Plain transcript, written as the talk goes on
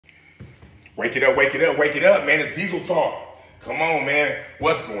Wake it up, wake it up, wake it up, man. It's Diesel Talk. Come on, man.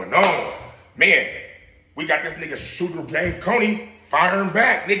 What's going on? Man, we got this nigga Shootergang Kony firing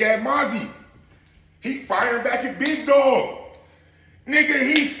back, nigga, at Mozzy. He firing back at Big Dog. Nigga,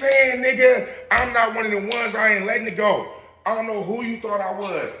 he's saying, nigga, I'm not one of the ones, I ain't letting it go. I don't know who you thought I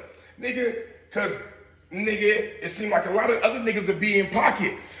was. Nigga, cause, nigga, it seemed like a lot of other niggas would be in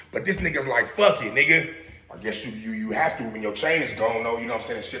pocket. But this nigga's like, fuck it, nigga. I guess you have to when your chain is gone, though, you know what I'm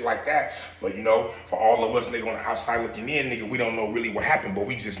saying, and shit like that. But, you know, for all of us, nigga, on the outside looking in, nigga, we don't know really what happened, but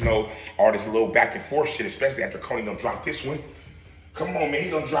we just know all this little back and forth shit, especially after Kony done dropped this one. Come on, man, he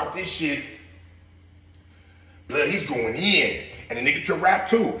done dropped this shit. Blood, he's going in. And the nigga can rap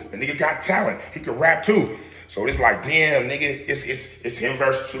too. The nigga got talent. He can rap too. So it's like, damn, nigga, it's him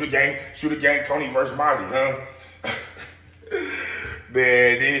versus Shootergang Kony versus Mozzy, huh?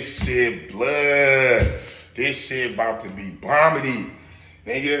 Man, this shit blood. This shit about to be bombity.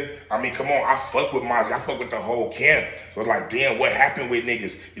 Nigga, I mean, come on, I fuck with Mozzy. I fuck with the whole camp. So it's like, damn, what happened with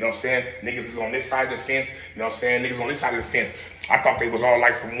niggas? You know what I'm saying? Niggas is on this side of the fence. You know what I'm saying? Niggas on this side of the fence. I thought they was all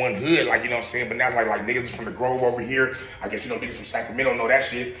like from one hood, like, you know what I'm saying? But now it's like niggas from the Grove over here. I guess, you know, niggas from Sacramento know that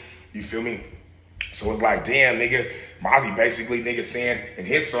shit. You feel me? So it's like, damn, nigga, Mozzy basically, nigga, saying in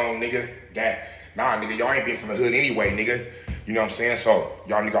his song, nigga, that, nah, nigga, y'all ain't been from the hood anyway, nigga. You know what I'm saying? So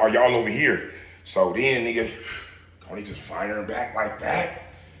y'all, nigga, y'all over here. So then, nigga, Kony just firing back like that.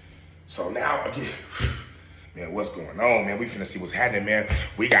 So now, again, man, what's going on, man? We finna see what's happening, man.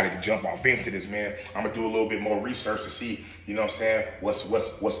 We gotta jump off into this, man. I'm gonna do a little bit more research to see, you know what I'm saying,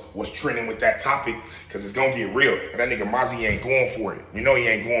 what's trending with that topic, because it's gonna get real. But that nigga Mozzy ain't going for it. You know he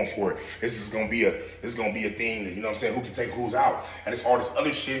ain't going for it. This is gonna be a thing that, you know what I'm saying, who can take who's out. And it's all this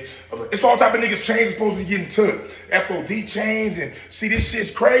other shit. It's all type of niggas chains supposed to be getting took. FOD chains, and see, this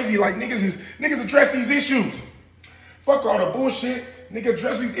shit's crazy. Like, niggas address these issues. Fuck all the bullshit. Nigga,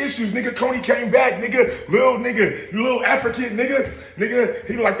 address these issues. Nigga, Kony came back. Nigga, little African, nigga,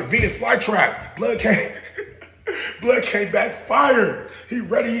 he like the Venus flytrap. Blood came back fired. He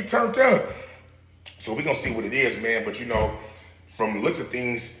ready, he turned up. So we gonna see what it is, man. But you know, from the looks of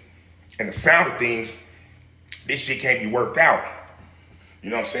things and the sound of things, this shit can't be worked out. You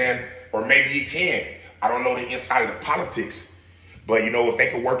know what I'm saying? Or maybe it can. I don't know the inside of the politics. But, you know, if they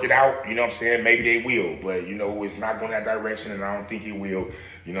can work it out, you know what I'm saying, maybe they will. But, you know, it's not going that direction, and I don't think it will.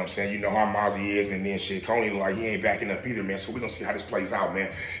 You know what I'm saying? You know how Mozzy is, and then shit, Kony, like, he ain't backing up either, man. So we're going to see how this plays out,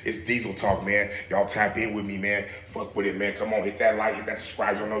 man. It's Diesel Talk, man. Y'all tap in with me, man. Fuck with it, man. Come on, hit that like, hit that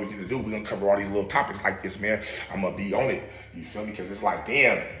subscribe. You don't know what you need to do. We're going to cover all these little topics like this, man. I'm going to be on it. You feel me? Because it's like,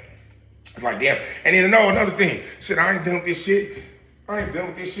 damn. It's like, damn. And then, no, another thing. Shit, I ain't done with this shit.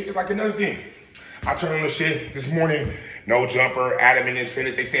 It's like another thing. I turned on the shit this morning, No Jumper, Adam and them saying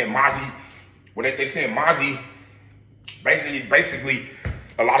this. They saying Mozzy. When they saying Mozzy, basically,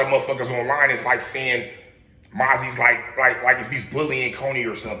 a lot of motherfuckers online is like saying Mozzy's like if he's bullying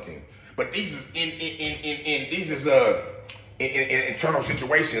Kony or something. But these is in internal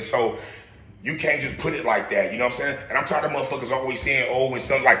situations, so you can't just put it like that, you know what I'm saying? And I'm tired of motherfuckers always saying, oh, when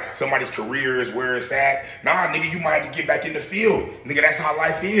somebody's career is where it's at. Nah, nigga, you might have to get back in the field. Nigga, that's how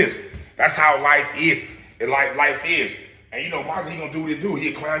life is. That's how life is. Life is. And you know, Mozzy, he gonna do what he do.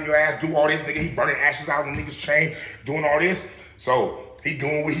 He'll clown your ass, do all this, nigga. He burning ashes out of niggas' chain, doing all this. So he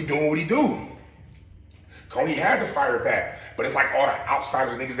doing what he do. Kony had to fire back. But it's like all the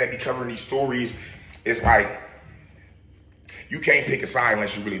outsiders, niggas that be covering these stories, it's like, you can't pick a side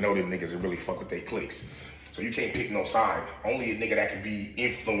unless you really know them niggas and really fuck with their cliques. So you can't pick no side. Only a nigga that can be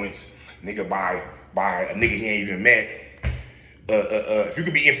influenced, nigga, by a nigga he ain't even met. If you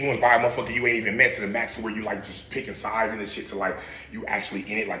could be influenced by a motherfucker you ain't even met to the max to where you like just picking sides and this shit to like you actually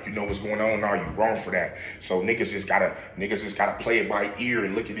in it, like you know what's going on, no, you wrong for that. So niggas just gotta play it by ear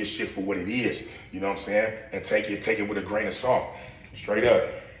and look at this shit for what it is. You know what I'm saying? And take it with a grain of salt. Straight up.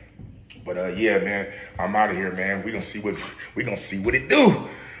 But yeah, man, I'm out of here, man. We gonna see what it do.